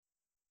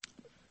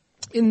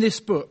In this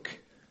book,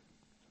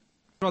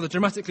 rather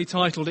dramatically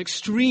titled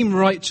Extreme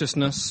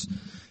Righteousness,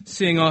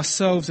 Seeing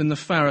Ourselves in the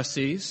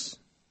Pharisees,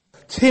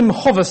 Tim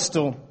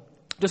Hovestol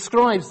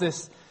describes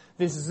this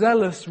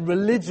zealous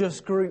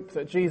religious group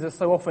that Jesus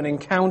so often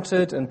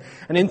encountered and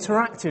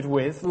interacted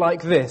with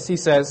like this. He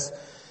says,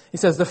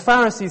 the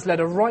Pharisees led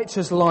a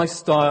righteous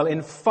lifestyle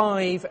in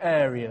 5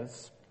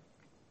 areas.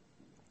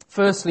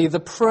 Firstly, the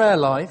prayer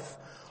life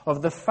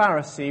of the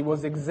Pharisee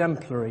was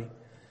exemplary.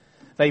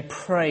 They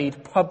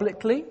prayed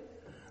publicly,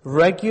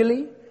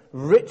 regularly,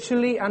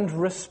 ritually and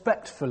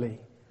respectfully.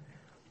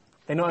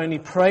 They not only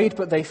prayed,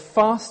 but they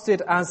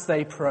fasted as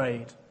they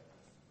prayed.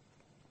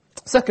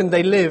 Second,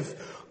 they lived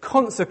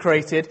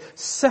consecrated,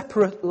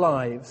 separate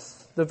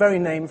lives. The very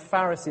name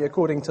Pharisee,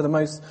 according to the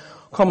most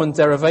common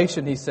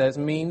derivation, he says,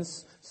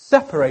 means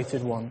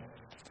separated one.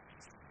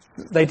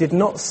 They did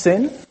not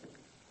sin,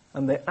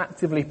 and they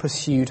actively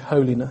pursued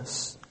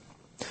holiness.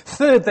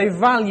 Third, they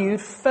valued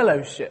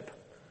fellowship.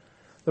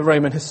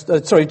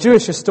 The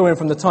Jewish historian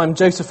from the time,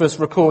 Josephus,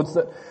 records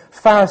that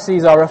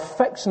Pharisees are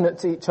affectionate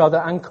to each other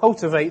and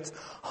cultivate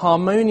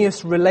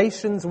harmonious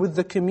relations with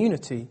the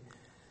community.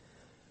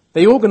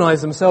 They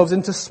organize themselves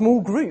into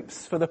small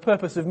groups for the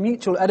purpose of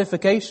mutual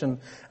edification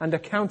and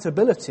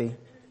accountability.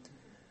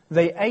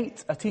 They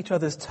ate at each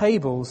other's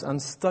tables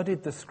and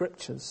studied the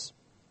scriptures.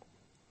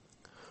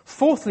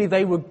 Fourthly,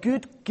 they were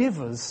good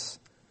givers.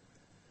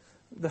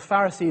 The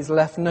Pharisees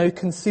left no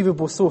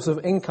conceivable source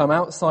of income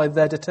outside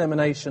their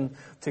determination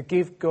to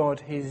give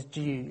God his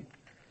due.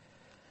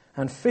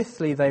 And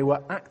fifthly, they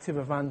were active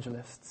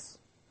evangelists.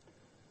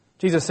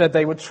 Jesus said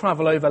they would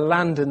travel over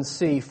land and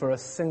sea for a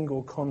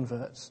single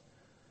convert.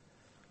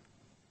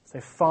 So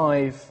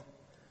 5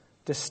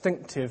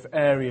 distinctive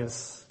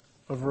areas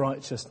of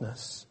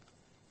righteousness.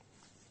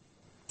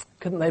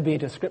 Couldn't they be a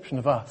description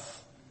of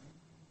us?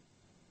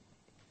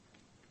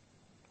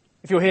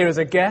 If you're here as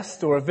a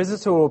guest or a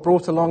visitor or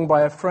brought along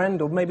by a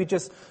friend or maybe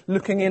just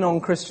looking in on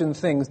Christian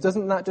things,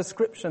 doesn't that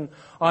description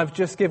I've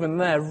just given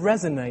there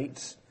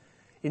resonate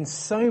in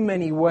so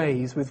many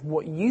ways with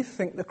what you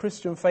think the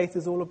Christian faith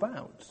is all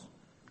about?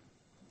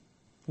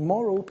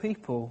 Moral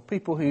people,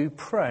 people who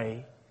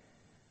pray,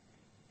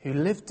 who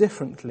live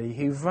differently,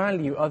 who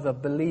value other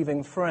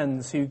believing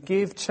friends, who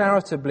give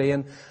charitably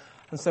and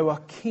so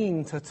are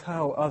keen to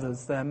tell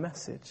others their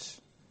message.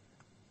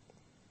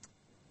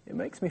 It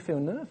makes me feel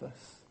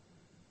nervous.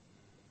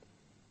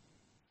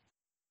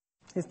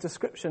 His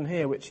description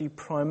here, which he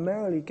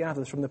primarily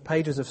gathers from the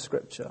pages of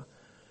Scripture,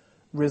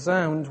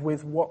 resound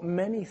with what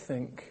many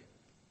think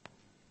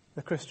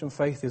the Christian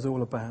faith is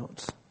all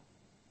about.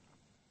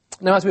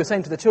 Now, as we were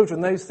saying to the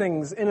children, those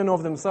things in and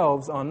of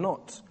themselves are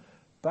not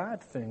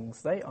bad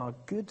things. They are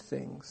good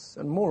things.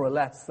 And more or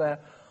less, they're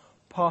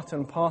part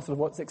and parcel of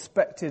what's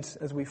expected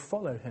as we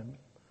follow him.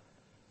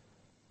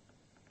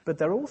 But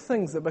they're all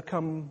things that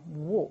become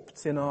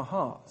warped in our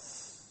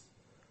hearts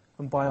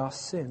and by our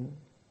sin.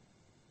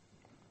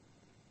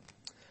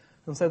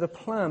 And so the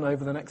plan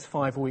over the next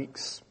 5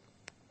 weeks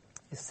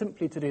is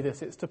simply to do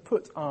this. It's to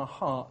put our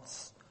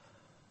hearts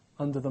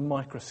under the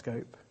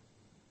microscope.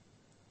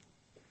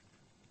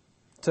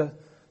 To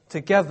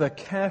together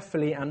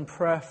carefully and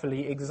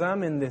prayerfully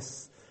examine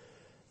this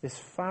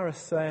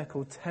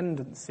Pharisaical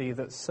tendency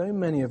that so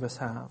many of us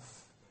have.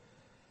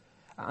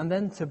 And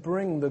then to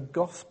bring the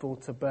gospel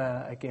to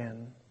bear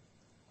again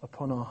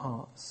upon our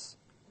hearts.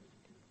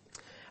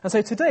 And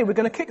so today we're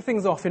going to kick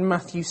things off in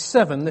Matthew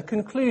 7, the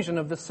conclusion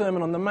of the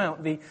Sermon on the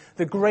Mount,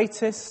 the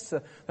greatest,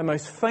 the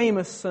most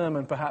famous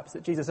sermon perhaps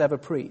that Jesus ever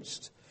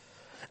preached.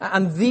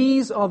 And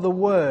these are the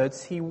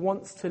words he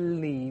wants to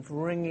leave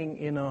ringing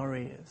in our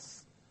ears.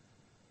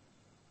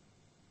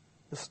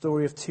 The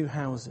story of 2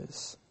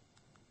 houses.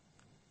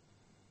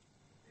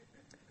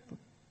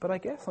 But I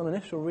guess on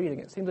initial reading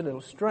it seemed a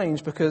little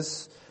strange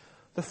because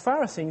the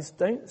Pharisees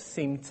don't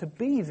seem to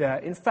be there.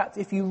 In fact,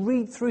 if you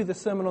read through the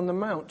Sermon on the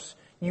Mount,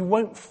 you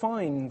won't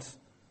find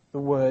the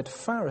word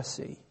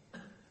Pharisee.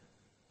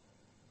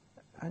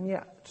 And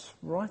yet,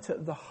 right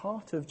at the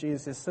heart of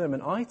Jesus'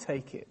 sermon, I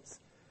take it,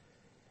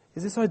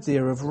 is this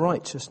idea of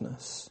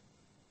righteousness.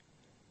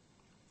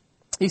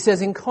 He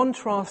says, in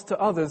contrast to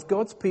others,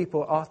 God's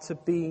people are to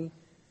be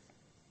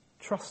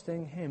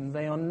trusting him.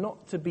 They are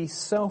not to be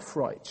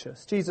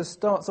self-righteous. Jesus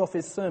starts off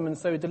his sermon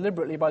so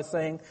deliberately by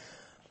saying,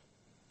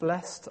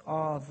 blessed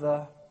are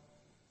the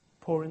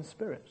poor in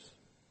spirit.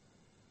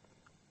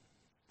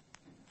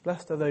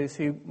 Blessed are those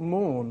who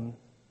mourn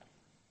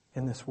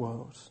in this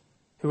world,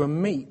 who are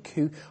meek,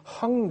 who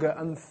hunger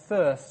and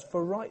thirst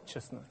for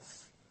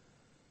righteousness.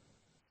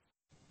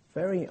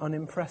 Very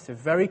unimpressive,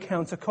 very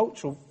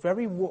countercultural,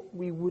 very what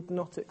we would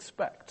not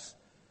expect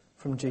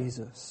from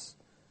Jesus.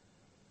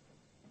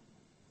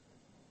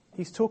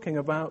 He's talking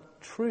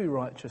about true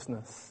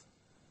righteousness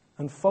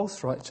and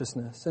false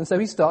righteousness. And so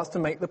he starts to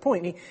make the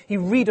point. He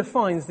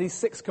redefines these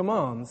 6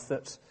 commands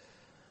that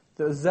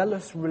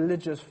zealous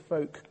religious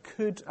folk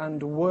could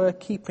and were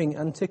keeping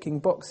and ticking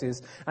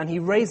boxes. And he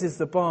raises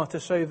the bar to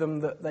show them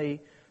that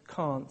they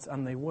can't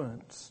and they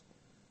weren't.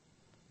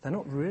 They're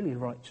not really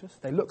righteous.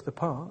 They look the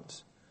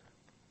part.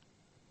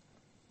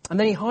 And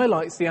then he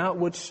highlights the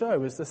outward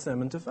show as the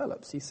sermon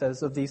develops. He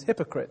says of these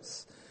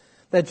hypocrites,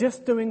 they're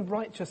just doing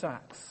righteous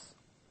acts,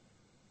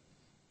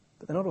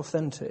 but they're not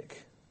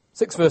authentic.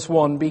 6 verse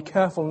 1, be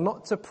careful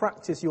not to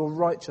practice your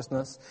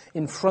righteousness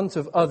in front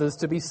of others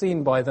to be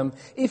seen by them.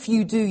 If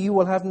you do, you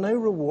will have no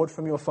reward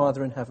from your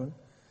Father in heaven.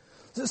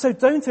 So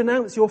don't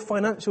announce your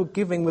financial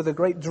giving with a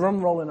great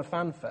drum roll and a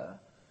fanfare.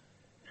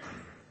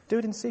 Do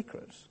it in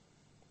secret.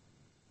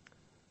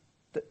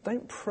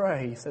 Don't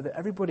pray so that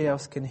everybody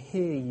else can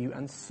hear you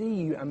and see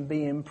you and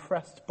be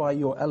impressed by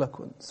your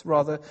eloquence.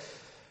 Rather,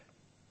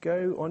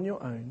 go on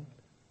your own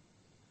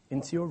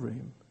into your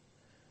room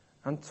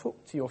and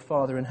talk to your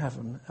Father in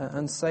heaven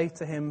and say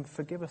to him,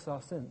 forgive us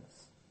our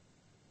sins.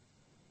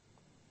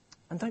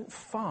 And don't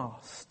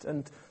fast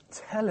and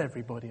tell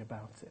everybody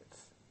about it.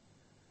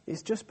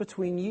 It's just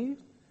between you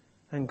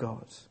and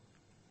God.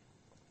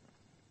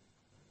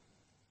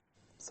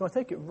 So I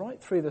take it right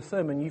through the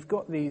sermon, you've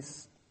got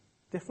these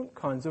different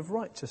kinds of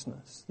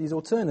righteousness, these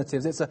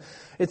alternatives.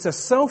 It's a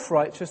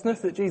self-righteousness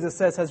that Jesus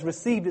says has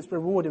received its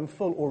reward in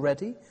full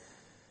already.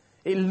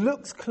 It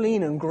looks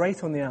clean and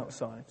great on the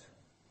outside.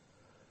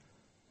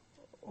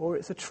 Or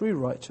it's a true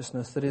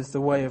righteousness that is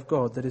the way of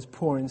God, that is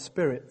poor in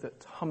spirit,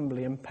 that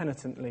humbly and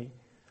penitently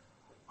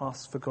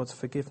asks for God's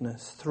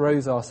forgiveness,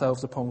 throws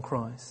ourselves upon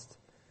Christ.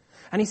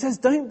 And he says,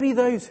 don't be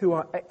those who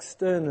are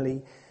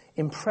externally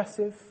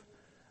impressive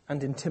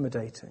and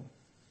intimidating,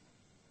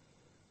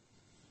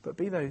 but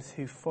be those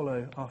who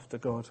follow after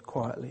God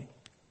quietly.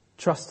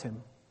 Trust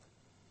him.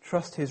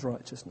 Trust his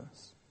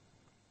righteousness.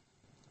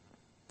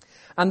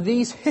 And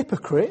these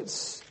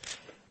hypocrites,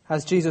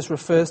 as Jesus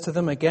refers to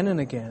them again and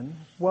again,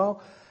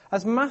 well,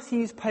 as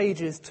Matthew's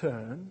pages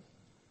turn,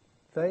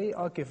 they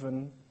are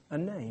given a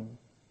name.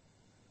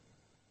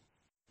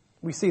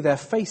 We see their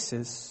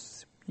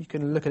faces. You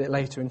can look at it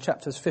later in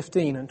chapters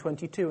 15 and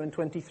 22 and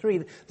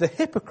 23. The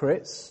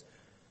hypocrites,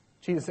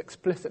 Jesus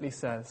explicitly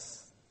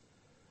says,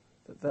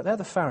 that they're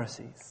the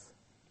Pharisees,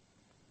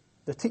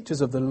 the teachers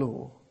of the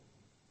law.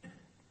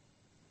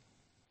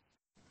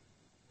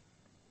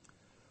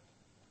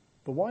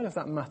 But why does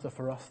that matter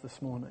for us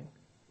this morning?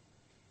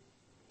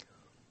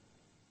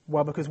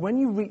 Well, because when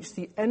you reach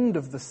the end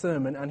of the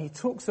sermon and he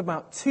talks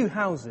about two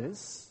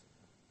houses,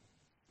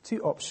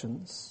 two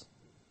options,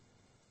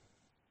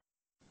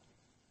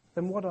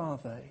 then what are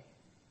they?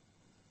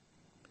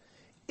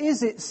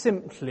 Is it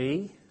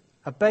simply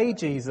obey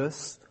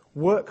Jesus,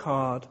 work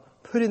hard,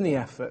 put in the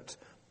effort,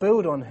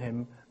 build on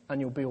him, and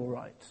you'll be all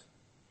right?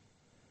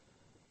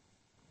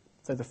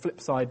 So the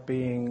flip side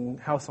being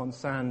house on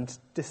sand,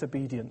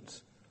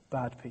 disobedient,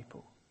 bad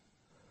people.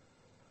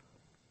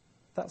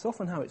 That's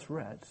often how it's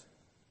read.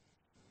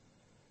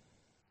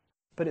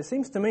 But it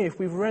seems to me if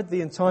we've read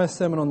the entire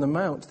Sermon on the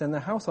Mount, then the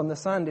house on the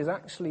sand is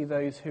actually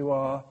those who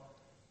are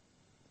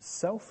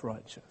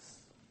self-righteous.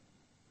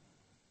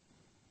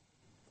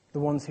 The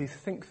ones who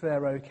think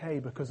they're okay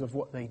because of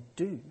what they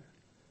do.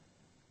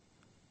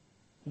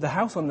 The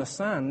house on the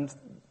sand,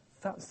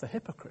 that's the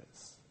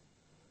hypocrites.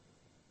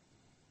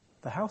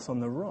 The house on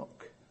the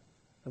rock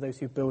are those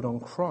who build on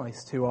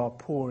Christ, who are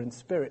poor in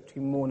spirit, who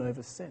mourn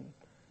over sin,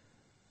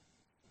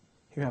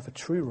 who have a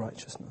true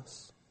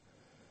righteousness.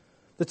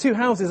 The two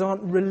houses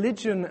aren't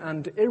religion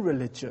and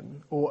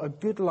irreligion, or a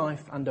good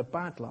life and a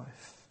bad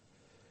life.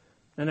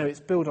 No,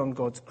 it's built on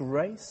God's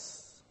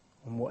grace,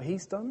 on what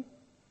he's done,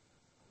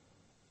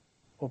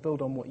 or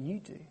build on what you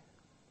do.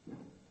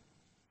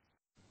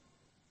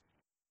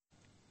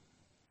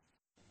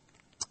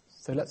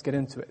 So let's get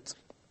into it.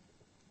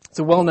 It's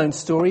a well-known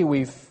story.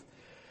 We've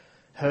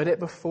heard it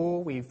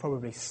before. We've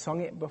probably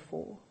sung it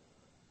before.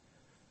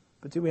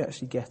 But do we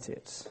actually get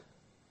it?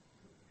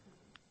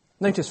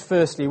 Notice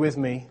firstly with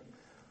me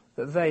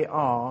that they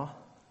are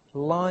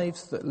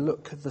lives that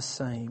look the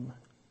same.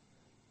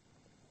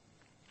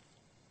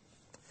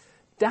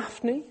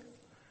 Daphne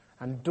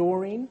and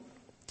Doreen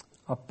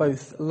are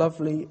both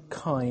lovely,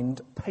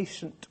 kind,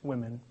 patient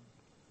women.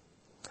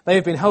 They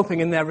have been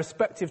helping in their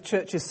respective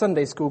churches'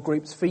 Sunday school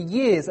groups for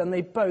years, and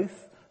they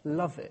both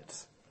love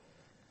it.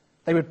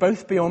 They would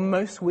both be on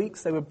most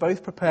weeks. They would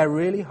both prepare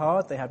really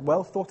hard. They had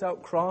well thought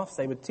out crafts.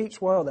 They would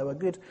teach well. There were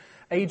good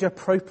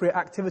age-appropriate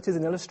activities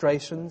and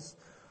illustrations.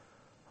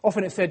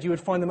 Often it said you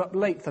would find them up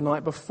late the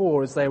night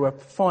before as they were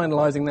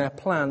finalising their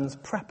plans,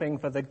 prepping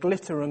for the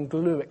glitter and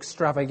glue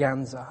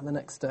extravaganza the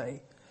next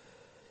day.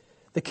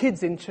 The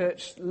kids in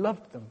church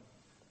loved them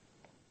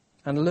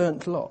and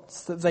learnt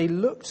lots. That they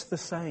looked the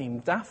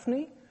same.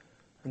 Daphne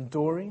and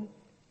Doreen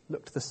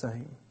looked the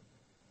same.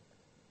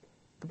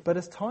 But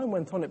as time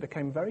went on, it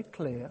became very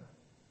clear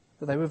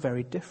that they were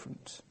very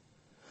different.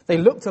 They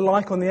looked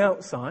alike on the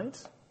outside,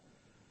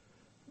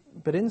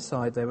 but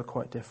inside they were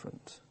quite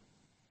different.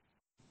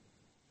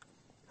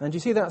 And you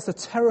see, that's the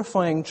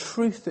terrifying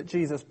truth that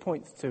Jesus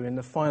points to in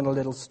the final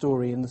little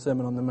story in the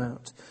Sermon on the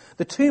Mount.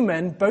 The two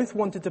men both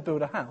wanted to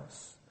build a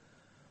house.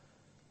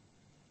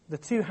 The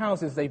two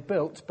houses they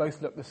built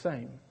both looked the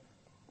same.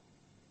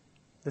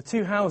 The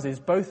two houses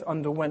both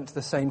underwent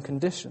the same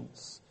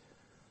conditions.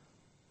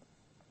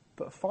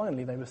 But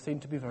finally, they were seen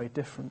to be very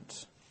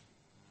different.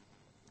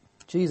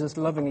 Jesus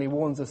lovingly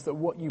warns us that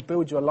what you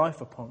build your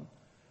life upon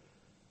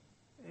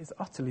is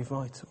utterly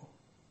vital.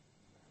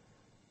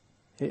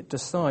 It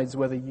decides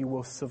whether you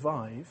will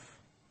survive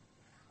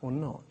or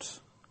not.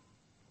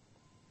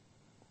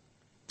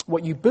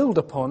 What you build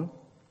upon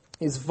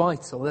is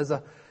vital. There's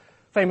a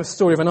famous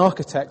story of an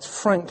architect,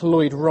 Frank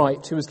Lloyd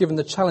Wright, who was given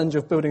the challenge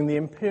of building the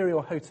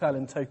Imperial Hotel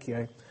in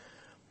Tokyo. I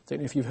don't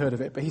know if you've heard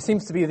of it, but he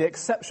seems to be the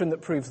exception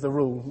that proves the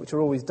rule, which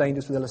are always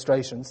dangerous with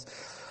illustrations.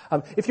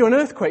 If you're an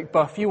earthquake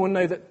buff, you will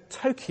know that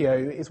Tokyo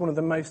is one of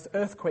the most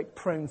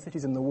earthquake-prone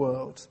cities in the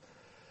world.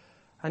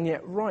 And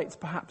yet Wright's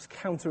perhaps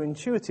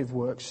counterintuitive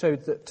work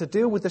showed that to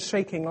deal with the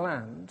shaking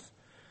land,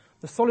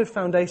 the solid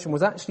foundation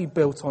was actually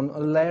built on a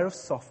layer of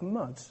soft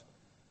mud.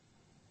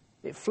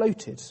 It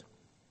floated.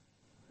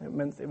 It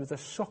meant it was a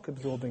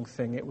shock-absorbing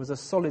thing. It was a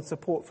solid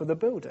support for the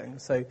building.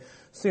 So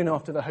soon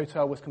after the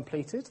hotel was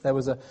completed, there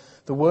was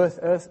the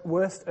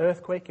worst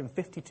earthquake in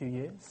 52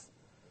 years.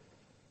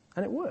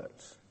 And it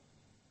worked.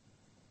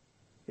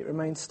 It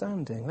remained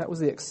standing. That was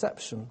the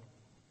exception.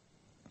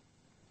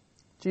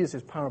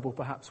 Jesus' parable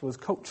perhaps was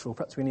cultural.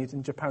 Perhaps we need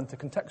in Japan to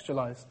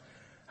contextualize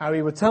how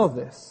he would tell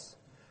this.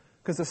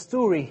 Because the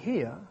story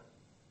here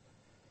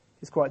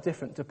is quite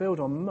different. To build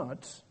on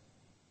mud,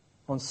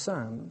 on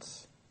sand,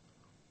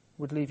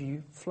 would leave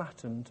you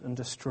flattened and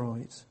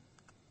destroyed.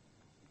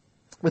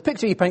 The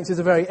picture he paints is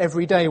a very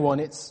everyday one.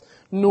 It's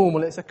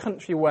normal. It's a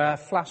country where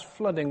flash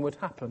flooding would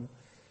happen.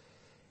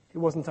 It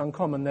wasn't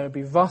uncommon. There would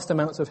be vast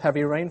amounts of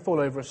heavy rainfall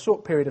over a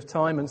short period of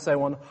time, and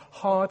so on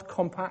hard,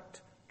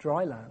 compact,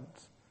 dry land,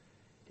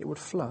 it would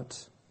flood.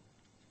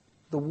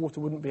 The water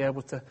wouldn't be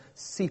able to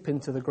seep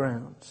into the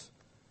ground.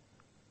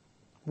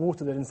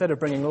 Water that instead of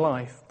bringing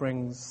life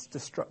brings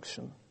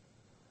destruction.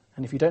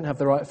 And if you don't have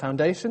the right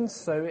foundations,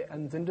 so it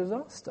ends in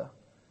disaster.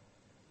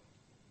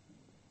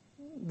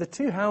 The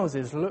two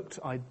houses looked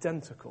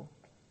identical,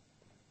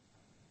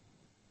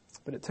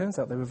 but it turns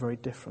out they were very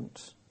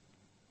different.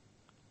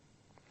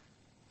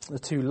 The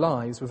two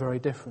lives were very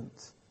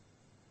different.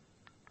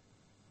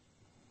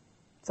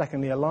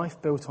 Secondly, a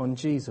life built on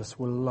Jesus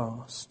will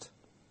last.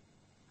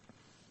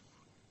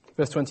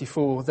 Verse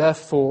 24,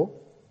 therefore,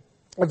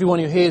 everyone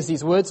who hears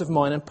these words of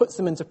mine and puts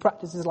them into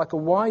practice is like a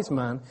wise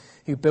man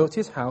who built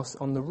his house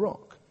on the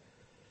rock.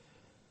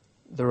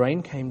 The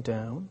rain came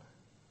down,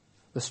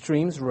 the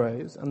streams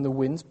rose, and the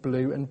winds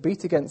blew and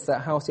beat against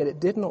that house, yet it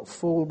did not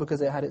fall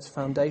because it had its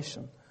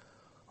foundation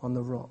on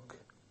the rock.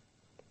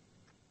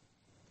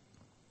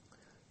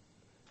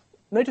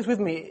 Notice with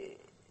me,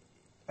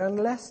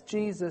 unless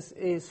Jesus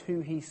is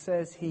who he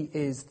says he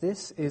is,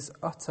 this is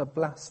utter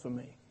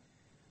blasphemy.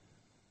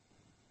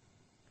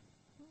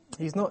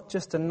 He's not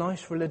just a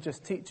nice religious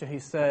teacher who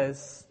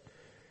says,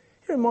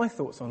 here are my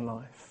thoughts on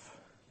life.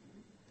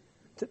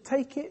 To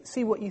take it,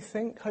 see what you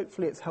think,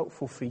 hopefully it's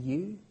helpful for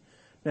you.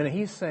 No,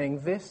 he's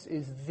saying this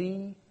is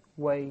the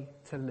way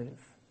to live,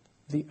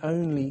 the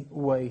only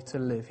way to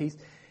live.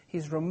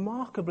 He's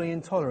remarkably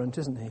intolerant,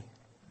 isn't he?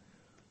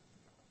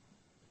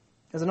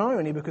 There's an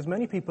irony because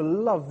many people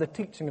love the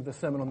teaching of the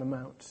Sermon on the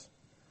Mount.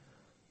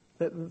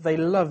 That they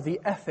love the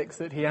ethics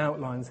that he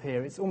outlines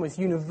here. It's almost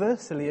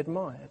universally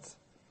admired.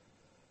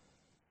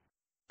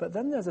 But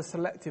then there's a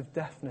selective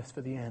deafness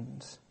for the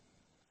end.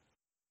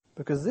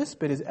 Because this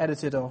bit is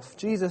edited off.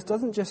 Jesus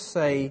doesn't just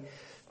say,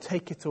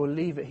 take it or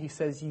leave it. He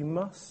says, you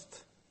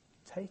must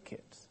take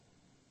it.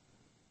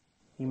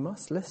 You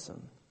must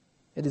listen.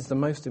 It is the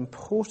most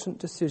important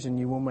decision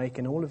you will make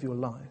in all of your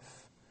life.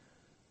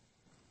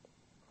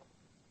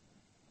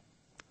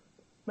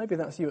 Maybe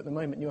that's you at the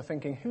moment. You're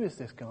thinking, who is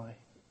this guy?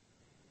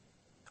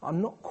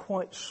 I'm not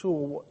quite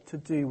sure what to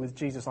do with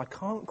Jesus. I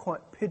can't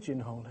quite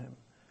pigeonhole him.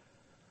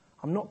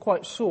 I'm not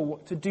quite sure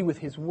what to do with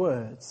his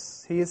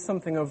words. He is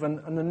something of an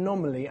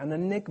anomaly, an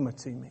enigma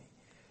to me.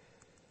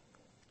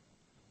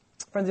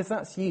 Friends, if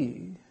that's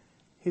you,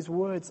 his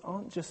words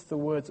aren't just the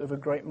words of a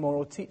great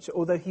moral teacher,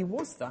 although he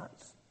was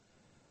that.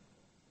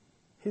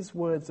 His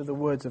words are the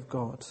words of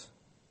God.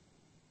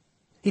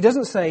 He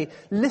doesn't say,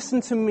 listen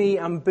to me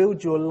and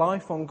build your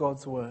life on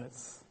God's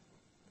words.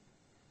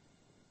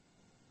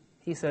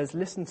 He says,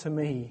 listen to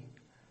me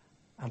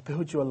and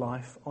build your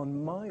life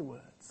on my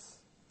words.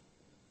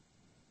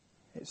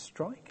 It's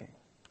striking.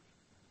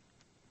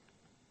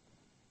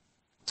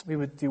 We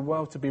would do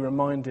well to be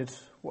reminded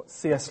what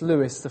C.S.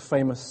 Lewis, the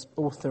famous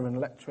author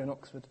and lecturer in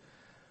Oxford,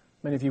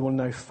 many of you will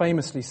know,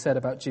 famously said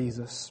about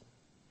Jesus.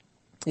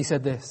 He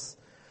said this,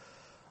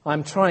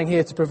 I'm trying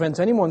here to prevent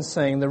anyone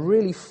saying the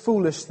really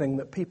foolish thing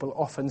that people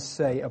often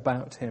say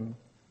about him.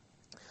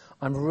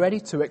 I'm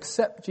ready to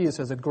accept Jesus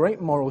as a great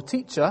moral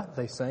teacher,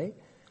 they say,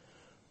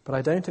 but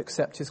I don't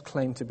accept his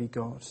claim to be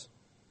God.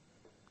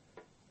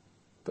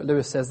 But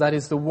Lewis says that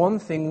is the one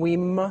thing we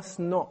must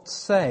not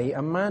say.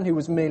 A man who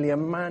was merely a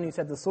man who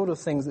said the sort of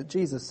things that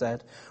Jesus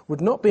said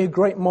would not be a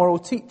great moral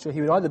teacher.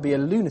 He would either be a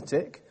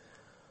lunatic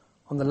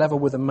on the level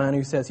with a man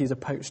who says he's a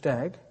poached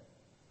egg,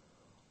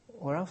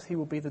 or else he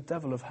will be the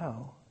devil of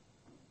hell.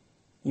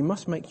 You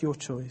must make your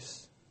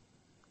choice.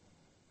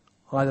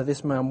 Either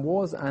this man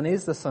was and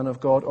is the Son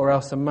of God, or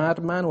else a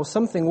madman, or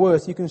something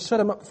worse. You can shut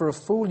him up for a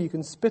fool, you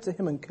can spit at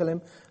him and kill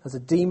him as a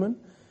demon,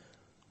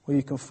 or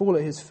you can fall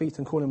at his feet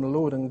and call him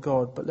Lord and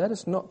God. But let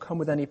us not come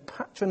with any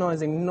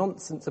patronizing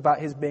nonsense about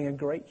his being a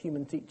great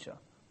human teacher.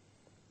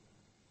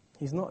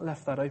 He's not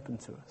left that open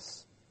to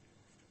us.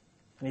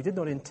 And he did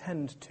not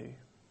intend to.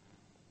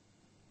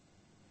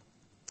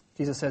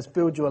 Jesus says,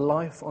 build your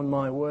life on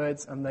my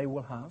words and they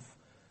will have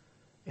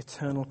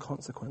eternal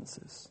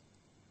consequences.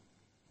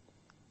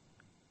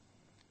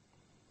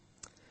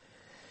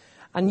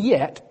 And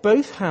yet,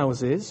 both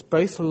houses,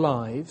 both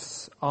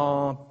lives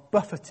are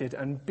buffeted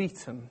and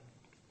beaten.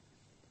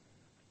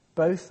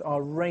 Both are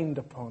rained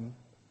upon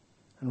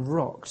and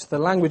rocked. The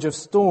language of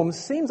storms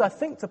seems, I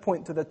think, to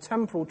point to the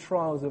temporal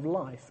trials of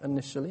life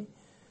initially.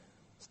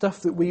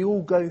 Stuff that we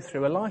all go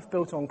through. A life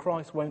built on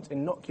Christ won't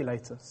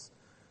inoculate us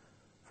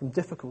from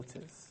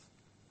difficulties.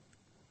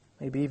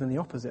 Maybe even the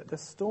opposite. The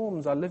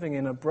storms are living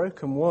in a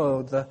broken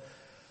world. The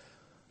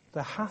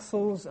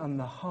hassles and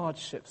the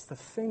hardships, the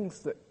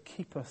things that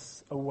keep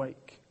us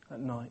awake at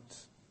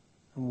night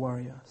and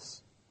worry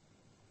us.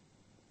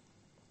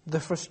 The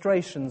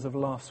frustrations of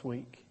last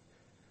week.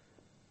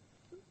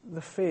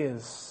 The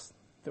fears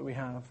that we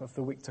have of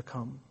the week to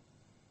come.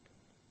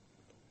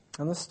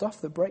 And the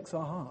stuff that breaks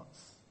our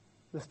hearts.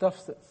 The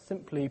stuff that's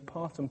simply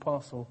part and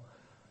parcel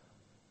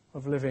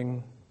of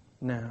living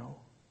now.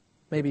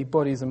 Maybe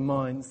bodies and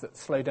minds that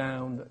slow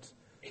down, that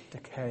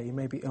decay.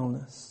 Maybe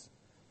illness.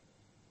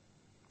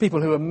 People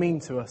who are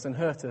mean to us and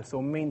hurt us,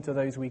 or mean to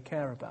those we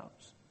care about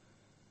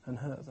and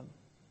hurt them.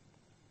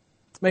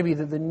 Maybe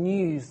the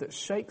news that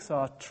shakes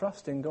our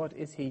trust in God.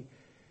 Is he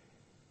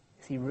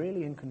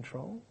really in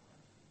control?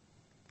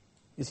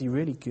 Is he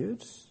really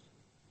good?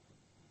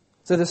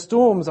 So the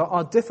storms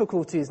are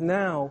difficulties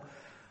now,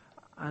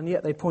 and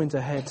yet they point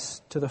ahead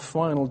to the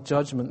final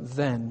judgment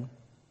then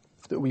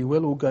that we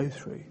will all go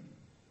through.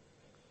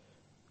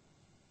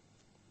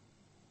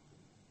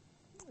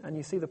 And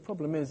you see, the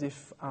problem is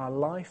if our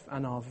life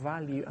and our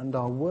value and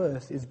our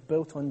worth is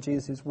built on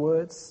Jesus'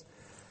 words,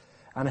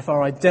 and if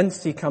our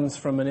identity comes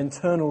from an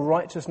internal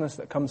righteousness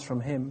that comes from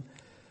him,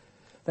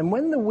 then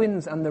when the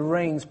winds and the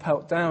rains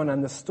pelt down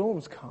and the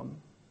storms come,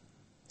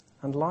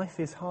 and life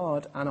is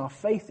hard and our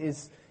faith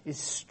is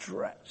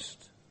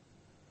stretched,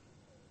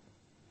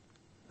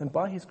 then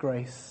by his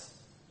grace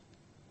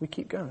we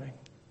keep going.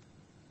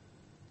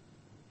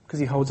 Because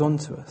he holds on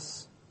to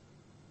us.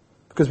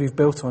 Because we've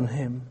built on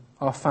him.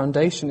 Our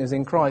foundation is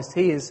in Christ.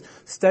 He is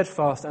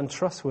steadfast and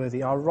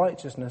trustworthy. Our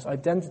righteousness,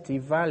 identity,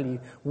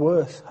 value,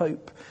 worth,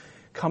 hope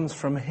comes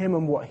from him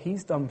and what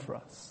he's done for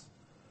us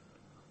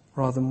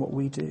rather than what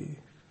we do.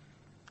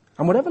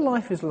 And whatever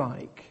life is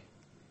like,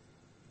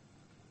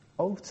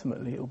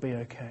 ultimately it will be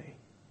okay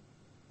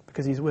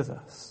because he's with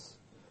us.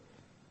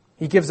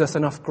 He gives us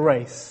enough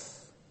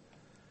grace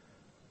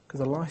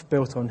because a life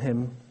built on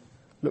him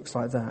looks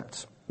like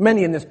that.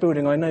 Many in this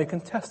building I know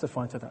can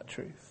testify to that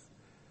truth.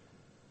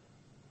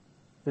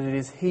 That it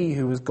is he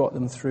who has got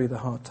them through the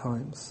hard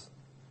times,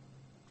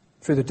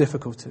 through the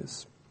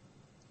difficulties.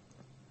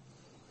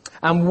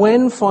 And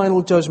when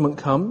final judgment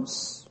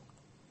comes,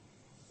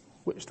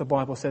 which the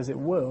Bible says it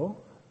will,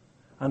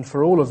 and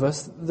for all of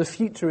us, the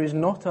future is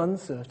not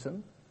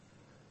uncertain,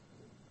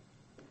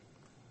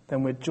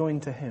 then we're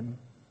joined to him.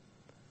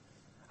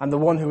 And the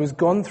one who has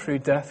gone through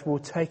death will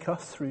take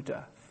us through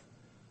death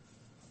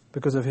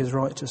because of his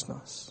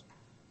righteousness.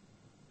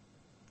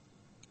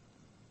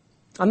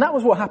 And that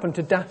was what happened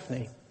to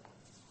Daphne,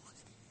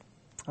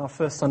 our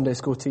first Sunday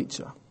school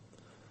teacher.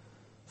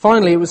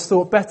 Finally, it was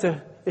thought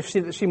better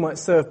that she might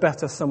serve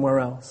better somewhere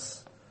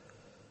else.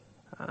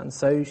 And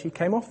so she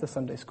came off the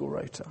Sunday school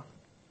rota.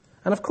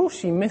 And of course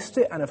she missed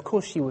it, and of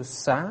course she was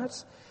sad.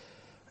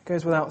 It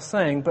goes without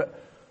saying, but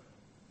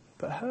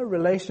her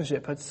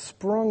relationship had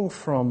sprung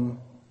from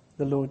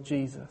the Lord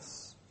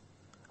Jesus.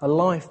 A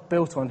life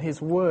built on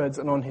his words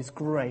and on his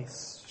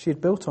grace. She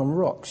had built on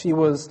rock. She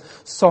was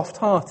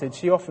soft-hearted.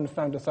 She often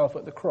found herself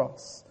at the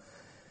cross,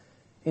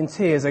 in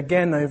tears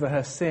again over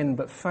her sin,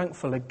 but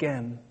thankful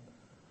again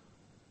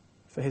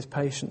for his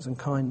patience and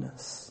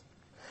kindness.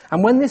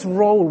 And when this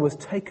role was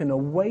taken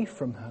away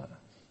from her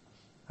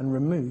and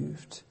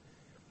removed,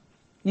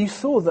 you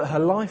saw that her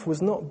life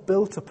was not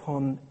built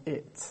upon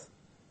it.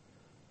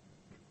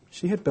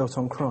 She had built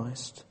on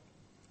Christ.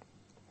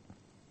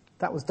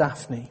 That was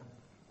Daphne.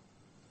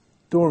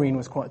 Doreen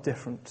was quite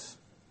different.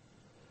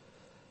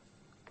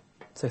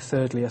 So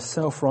thirdly, a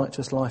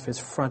self-righteous life is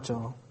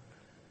fragile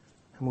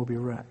and will be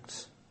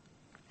wrecked.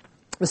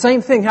 The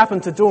same thing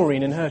happened to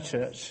Doreen in her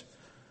church.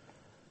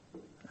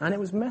 And it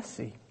was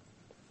messy.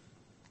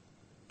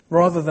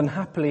 Rather than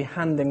happily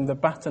handing the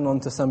baton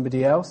on to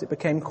somebody else, it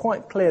became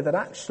quite clear that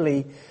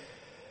actually,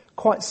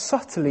 quite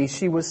subtly,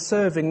 she was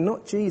serving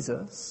not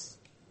Jesus,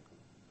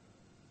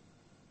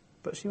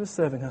 but she was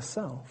serving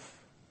herself.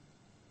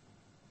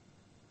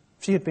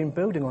 She had been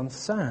building on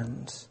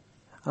sand,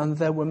 and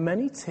there were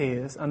many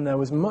tears, and there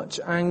was much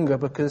anger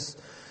because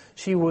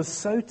she was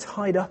so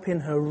tied up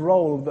in her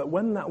role that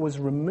when that was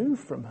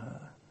removed from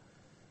her,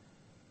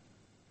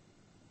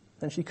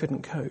 then she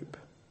couldn't cope.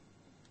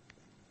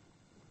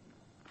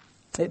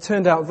 It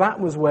turned out that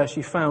was where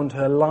she found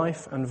her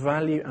life and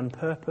value and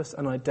purpose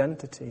and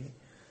identity.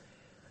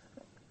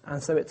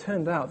 And so it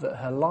turned out that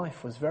her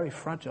life was very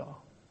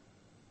fragile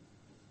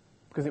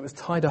because it was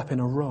tied up in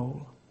a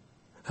role.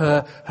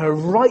 Her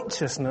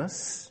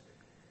righteousness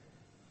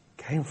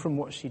came from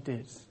what she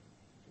did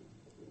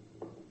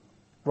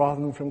rather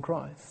than from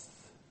Christ.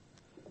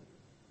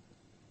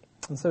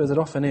 And so as it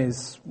often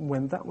is,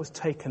 when that was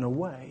taken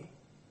away,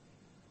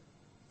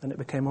 then it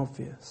became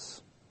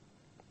obvious.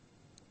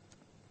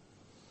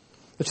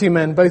 The two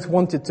men both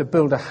wanted to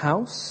build a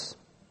house.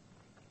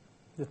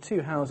 The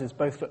two houses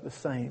both looked the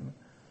same.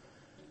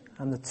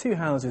 And the two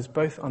houses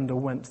both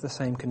underwent the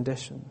same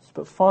conditions.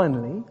 But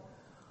finally,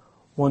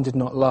 one did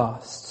not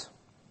last.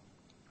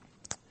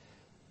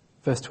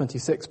 Verse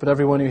 26, but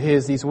everyone who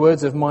hears these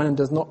words of mine and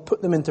does not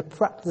put them into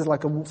practice is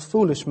like a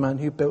foolish man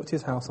who built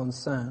his house on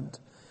sand.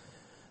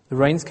 The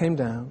rains came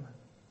down,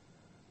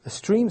 the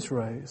streams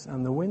rose,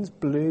 and the winds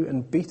blew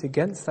and beat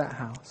against that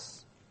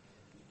house.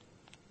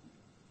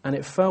 And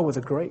it fell with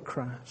a great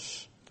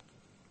crash.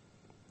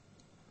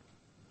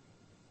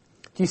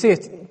 Do you see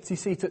it? Do you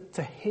see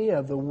to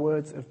hear the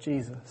words of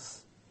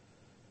Jesus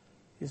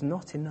is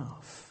not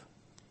enough?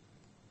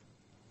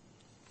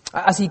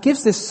 As he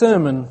gives this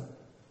sermon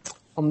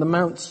on the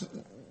Mount,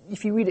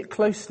 if you read it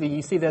closely,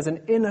 you see there's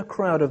an inner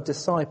crowd of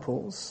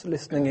disciples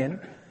listening in,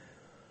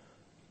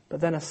 but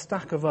then a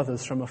stack of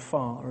others from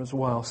afar as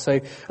well. So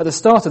at the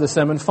start of the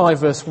sermon, 5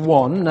 verse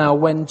 1, now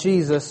when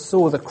Jesus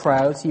saw the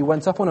crowds, he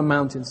went up on a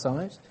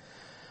mountainside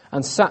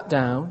and sat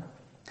down.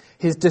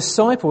 His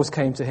disciples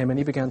came to him and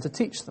he began to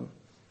teach them.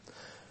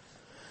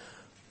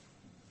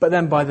 But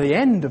then by the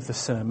end of the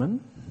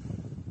sermon,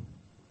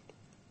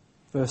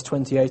 verse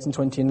 28 and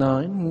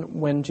 29,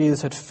 when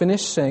Jesus had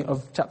finished saying,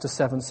 of chapter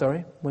 7,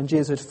 when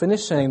Jesus had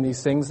finished saying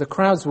these things, the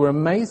crowds were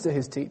amazed at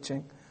his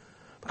teaching,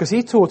 because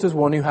he taught as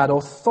one who had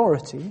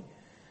authority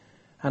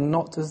and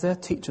not as their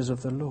teachers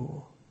of the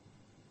law.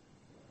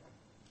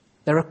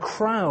 There are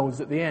crowds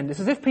at the end.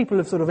 It's as if people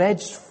have sort of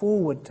edged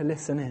forward to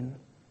listen in.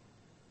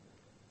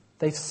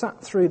 They've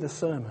sat through the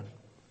sermon.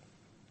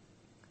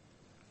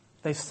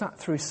 They've sat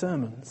through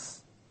sermons.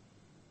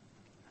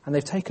 And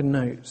they've taken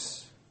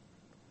notes.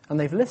 And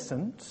they've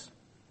listened.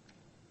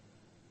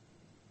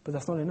 But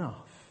that's not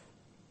enough.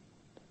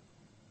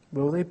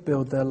 Will they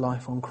build their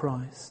life on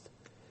Christ?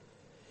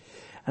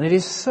 And it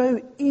is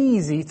so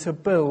easy to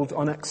build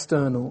on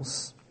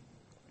externals.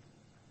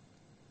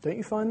 Don't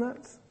you find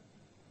that?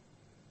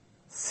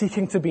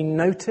 Seeking to be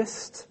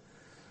noticed,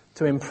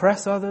 to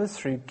impress others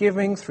through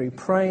giving, through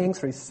praying,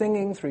 through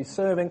singing, through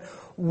serving,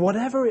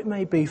 whatever it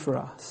may be for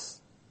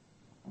us.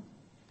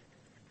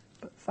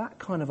 But that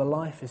kind of a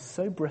life is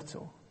so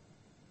brittle.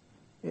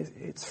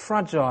 It's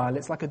fragile.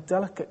 It's like a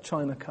delicate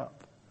china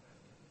cup.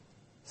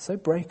 So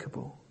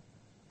breakable.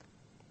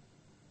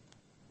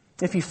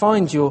 If you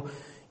find your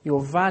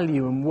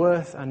value and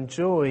worth and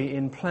joy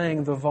in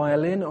playing the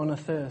violin on a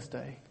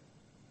Thursday,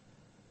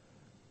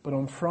 but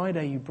on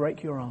Friday you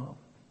break your arm,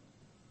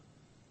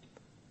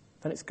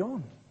 then it's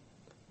gone.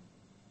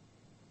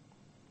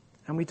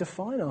 And we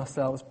define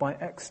ourselves by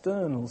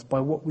externals, by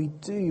what we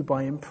do,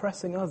 by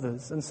impressing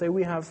others, and so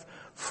we have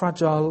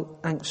fragile,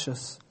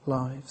 anxious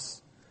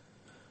lives.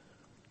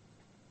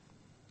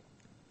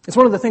 It's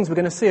one of the things we're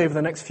going to see over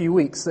the next few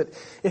weeks, that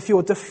if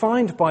you're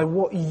defined by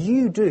what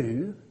you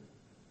do,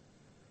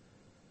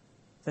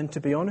 then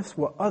to be honest,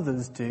 what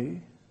others do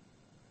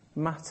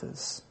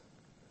matters.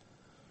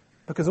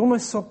 Because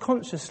almost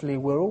subconsciously,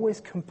 we're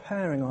always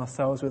comparing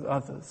ourselves with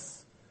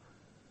others.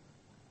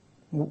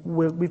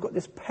 We've got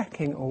this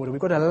pecking order.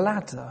 We've got a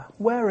ladder.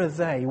 Where are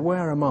they?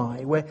 Where am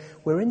I?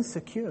 We're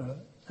insecure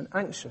and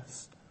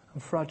anxious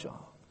and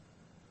fragile.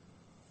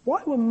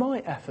 Why were my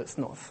efforts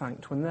not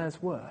thanked when theirs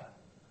were?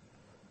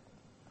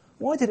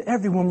 Why did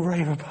everyone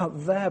rave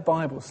about their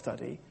Bible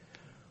study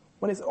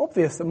when it's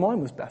obvious that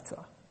mine was better?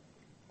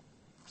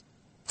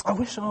 I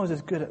wish I was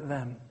as good at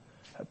them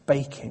at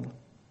baking.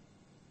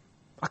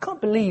 I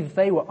can't believe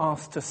they were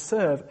asked to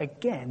serve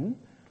again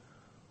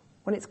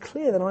when it's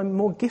clear that I'm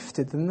more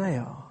gifted than they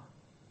are.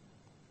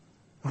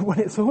 When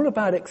it's all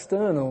about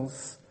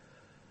externals,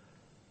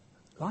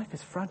 life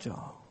is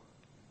fragile.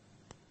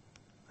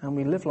 And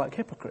we live like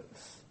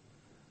hypocrites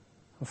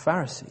and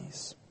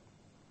Pharisees.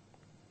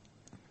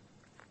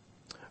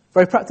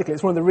 Very practically,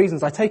 it's one of the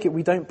reasons I take it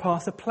we don't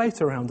pass a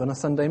plate around on a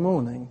Sunday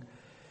morning.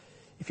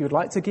 If you would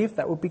like to give,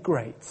 that would be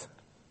great.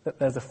 That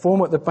there's a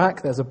form at the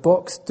back, there's a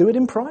box, do it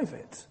in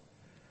private.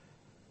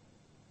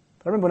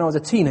 But I remember when I was a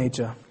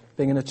teenager,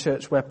 being in a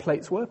church where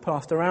plates were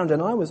passed around,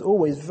 and I was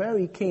always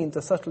very keen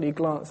to subtly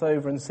glance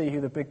over and see who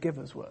the big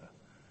givers were.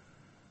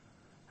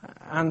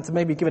 And to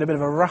maybe give it a bit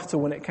of a rattle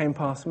when it came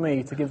past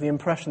me, to give the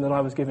impression that I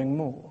was giving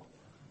more.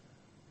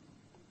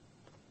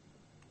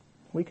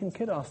 We can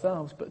kid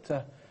ourselves, but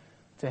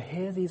to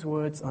hear these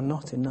words are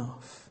not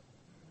enough.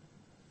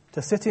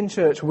 To sit in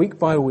church week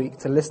by week,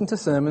 to listen to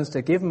sermons,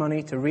 to give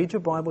money, to read your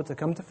Bible, to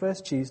come to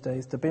First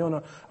Tuesdays, to be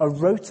on a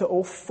rota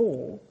or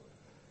 4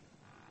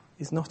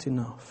 is not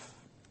enough.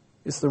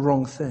 It's the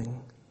wrong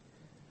thing.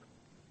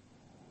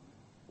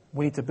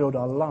 We need to build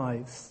our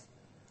lives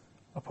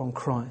upon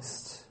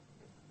Christ,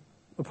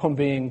 upon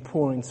being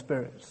poor in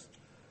spirit,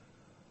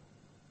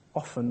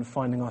 often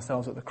finding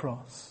ourselves at the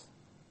cross,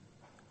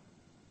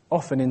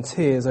 often in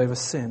tears over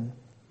sin,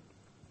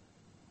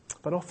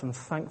 but often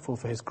thankful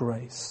for his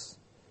grace.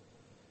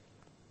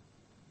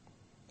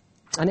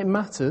 And it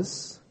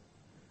matters.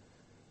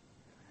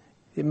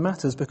 It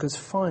matters because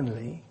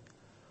finally,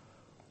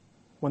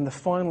 when the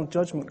final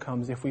judgment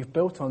comes, if we've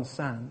built on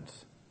sand,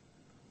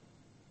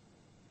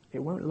 it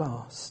won't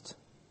last.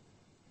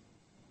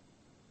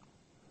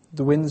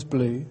 The winds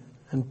blew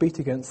and beat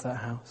against that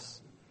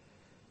house,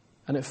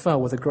 and it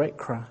fell with a great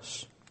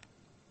crash.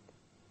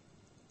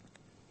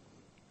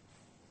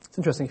 It's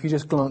interesting, if you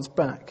just glance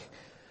back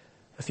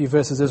a few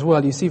verses as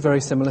well, you see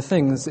very similar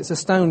things. It's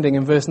astounding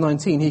in verse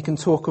 19, he can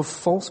talk of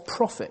false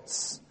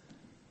prophets,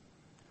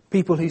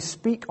 people who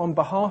speak on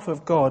behalf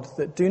of God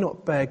that do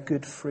not bear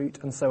good fruit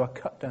and so are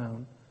cut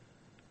down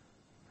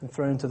and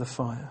thrown into the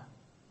fire.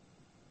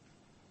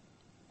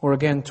 Or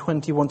again,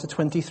 21 to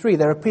 23,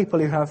 there are people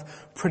who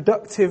have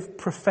productive,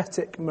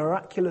 prophetic,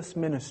 miraculous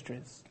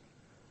ministries.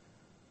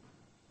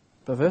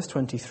 But verse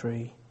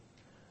 23,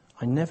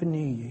 I never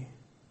knew you.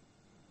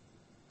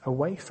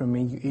 Away from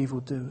me, you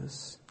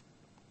evildoers.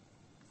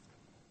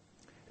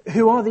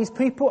 Who are these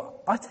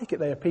people? I take it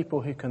they are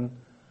people who can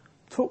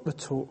talk the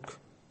talk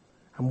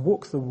and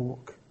walk the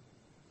walk.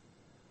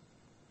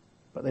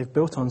 But they've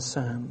built on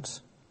sand.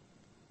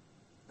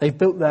 They've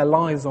built their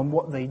lives on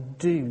what they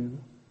do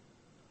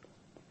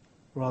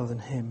rather than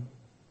him.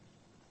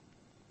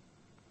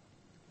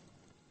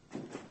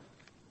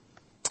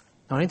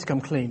 Now, I need to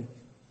come clean.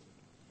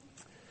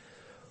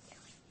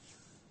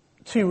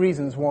 2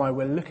 reasons why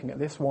we're looking at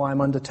this, why I'm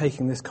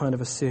undertaking this kind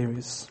of a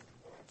series.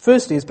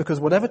 Firstly is because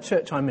whatever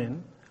church I'm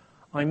in,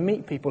 I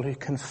meet people who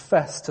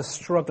confess to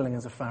struggling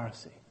as a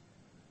Pharisee,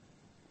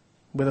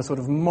 with a sort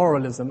of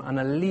moralism and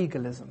a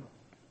legalism.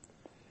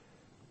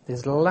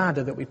 This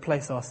ladder that we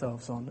place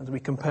ourselves on as we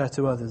compare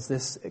to others,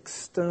 this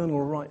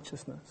external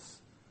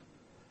righteousness.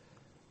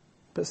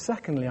 But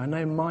secondly, I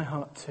know my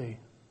heart too.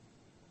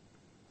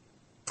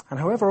 And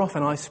however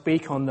often I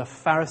speak on the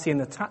Pharisee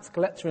and the tax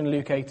collector in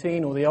Luke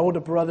 18, or the older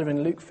brother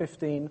in Luke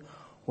 15,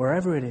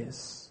 wherever it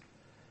is,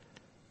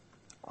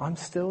 I'm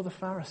still the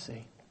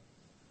Pharisee.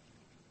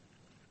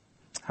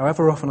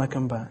 However often I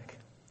come back,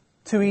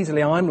 too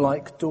easily I'm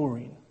like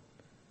Doreen.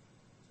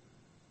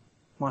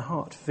 My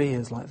heart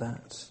veers like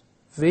that,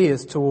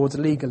 veers towards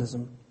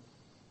legalism.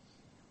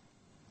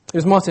 It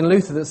was Martin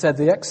Luther that said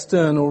that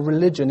external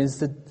religion is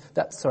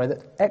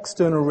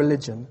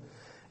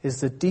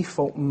the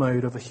default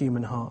mode of a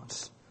human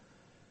heart.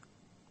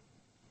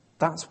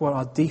 That's what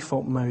our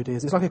default mode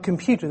is. It's like a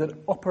computer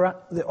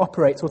that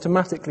operates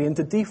automatically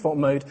into default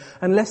mode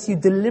unless you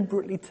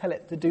deliberately tell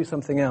it to do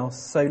something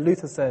else. So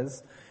Luther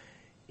says,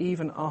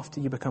 even after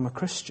you become a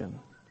Christian,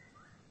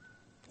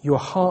 your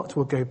heart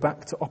will go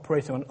back to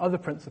operating on other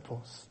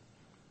principles,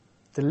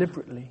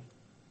 deliberately,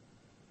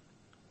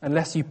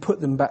 unless you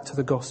put them back to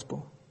the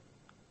gospel.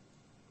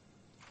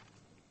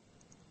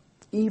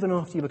 Even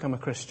after you become a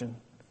Christian,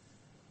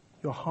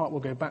 your heart will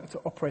go back to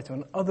operating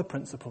on other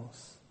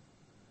principles,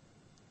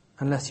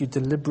 unless you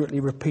deliberately,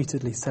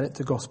 repeatedly set it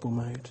to gospel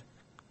mode.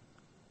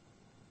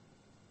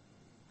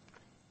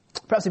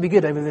 Perhaps it'd be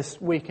good over this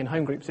week in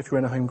home groups, if you're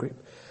in a home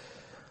group,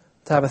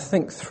 to have a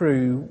think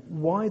through,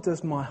 why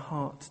does my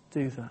heart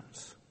do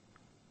that?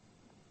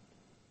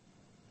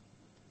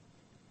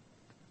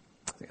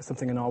 I think there's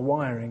something in our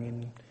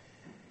wiring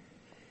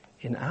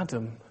in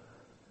Adam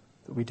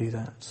that we do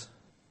that.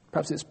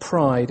 Perhaps it's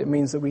pride. It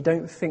means that we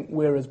don't think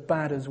we're as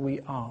bad as we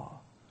are.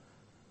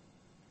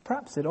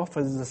 Perhaps it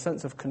offers a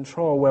sense of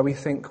control where we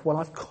think, well,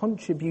 I've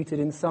contributed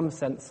in some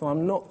sense, so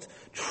I'm not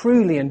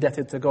truly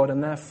indebted to God,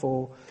 and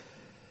therefore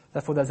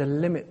there's a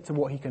limit to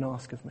what he can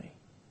ask of me.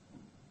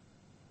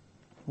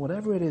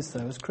 Whatever it is,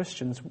 though, as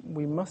Christians,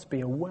 we must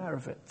be aware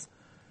of it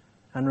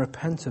and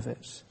repent of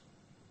it.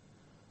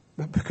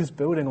 Because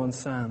building on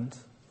sand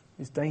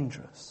is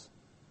dangerous.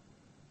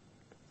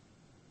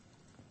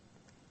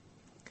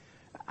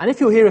 And if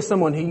you're here as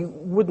someone who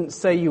wouldn't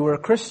say you were a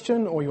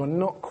Christian, or you're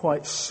not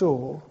quite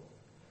sure,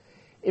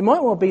 it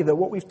might well be that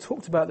what we've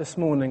talked about this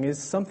morning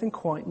is something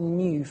quite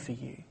new for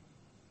you.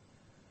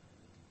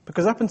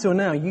 Because up until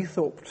now, you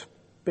thought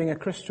being a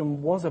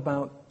Christian was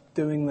about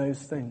doing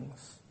those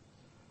things.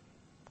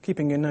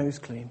 Keeping your nose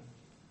clean.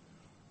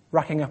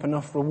 Racking up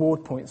enough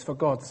reward points for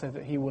God so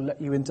that he will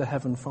let you into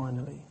heaven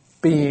finally.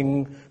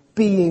 Being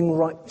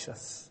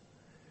righteous.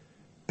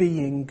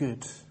 Being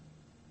good.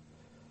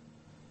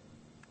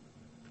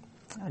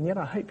 And yet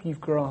I hope you've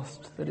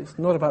grasped that it's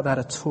not about that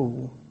at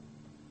all.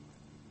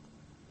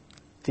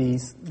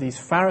 These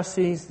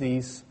Pharisees,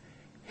 these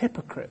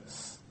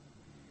hypocrites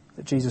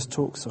that Jesus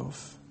talks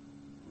of,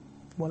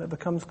 well, it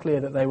becomes clear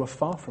that they were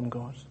far from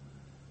God.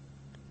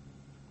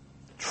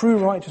 True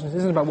righteousness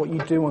isn't about what you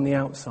do on the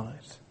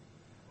outside,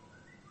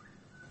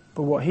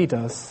 but what he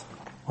does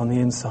on the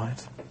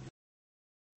inside.